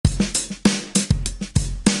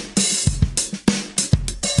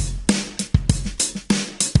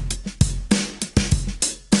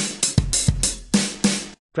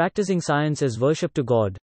Practicing science is worship to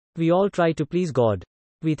God. We all try to please God.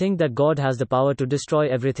 We think that God has the power to destroy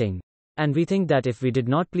everything. And we think that if we did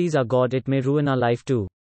not please our God, it may ruin our life too.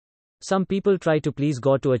 Some people try to please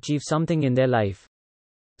God to achieve something in their life.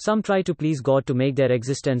 Some try to please God to make their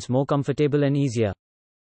existence more comfortable and easier.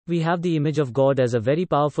 We have the image of God as a very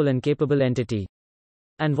powerful and capable entity.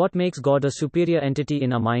 And what makes God a superior entity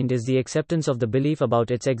in our mind is the acceptance of the belief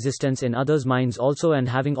about its existence in others' minds also, and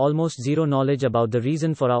having almost zero knowledge about the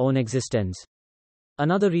reason for our own existence.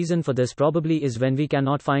 Another reason for this probably is when we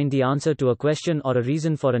cannot find the answer to a question or a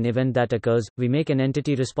reason for an event that occurs, we make an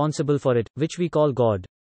entity responsible for it, which we call God.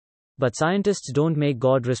 But scientists don't make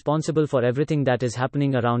God responsible for everything that is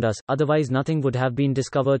happening around us, otherwise nothing would have been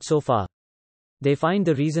discovered so far. They find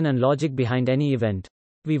the reason and logic behind any event.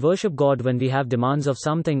 We worship God when we have demands of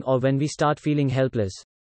something or when we start feeling helpless.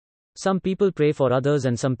 Some people pray for others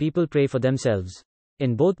and some people pray for themselves.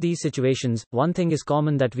 In both these situations, one thing is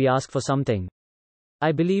common, that we ask for something.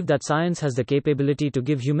 I believe that science has the capability to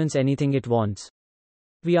give humans anything it wants.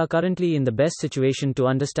 We are currently in the best situation to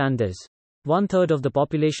understand this. 1/3 of the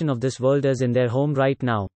population of this world is in their home right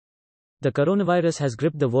now. The coronavirus has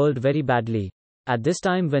gripped the world very badly. At this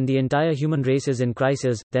time when the entire human race is in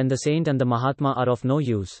crisis, then the saint and the Mahatma are of no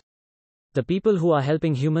use. The people who are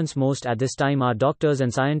helping humans most at this time are doctors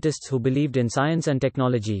and scientists who believed in science and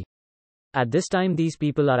technology. At this time these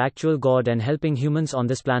people are actual God and helping humans on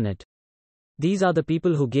this planet. These are the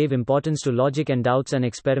people who gave importance to logic and doubts and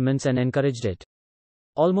experiments and encouraged it.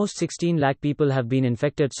 Almost 16 lakh people have been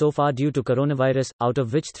infected so far due to coronavirus, out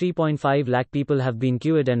of which 3.5 lakh people have been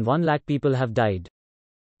cured and 1 lakh people have died.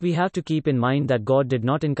 We have to keep in mind that God did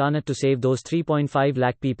not incarnate to save those 3.5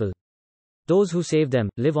 lakh people. Those who saved them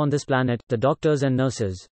live on this planet, the doctors and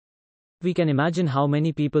nurses. We can imagine how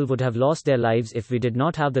many people would have lost their lives if we did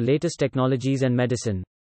not have the latest technologies and medicine.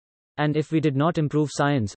 And if we did not improve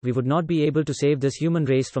science, we would not be able to save this human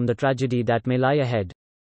race from the tragedy that may lie ahead.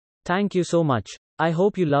 Thank you so much. I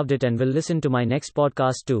hope you loved it and will listen to my next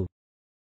podcast too.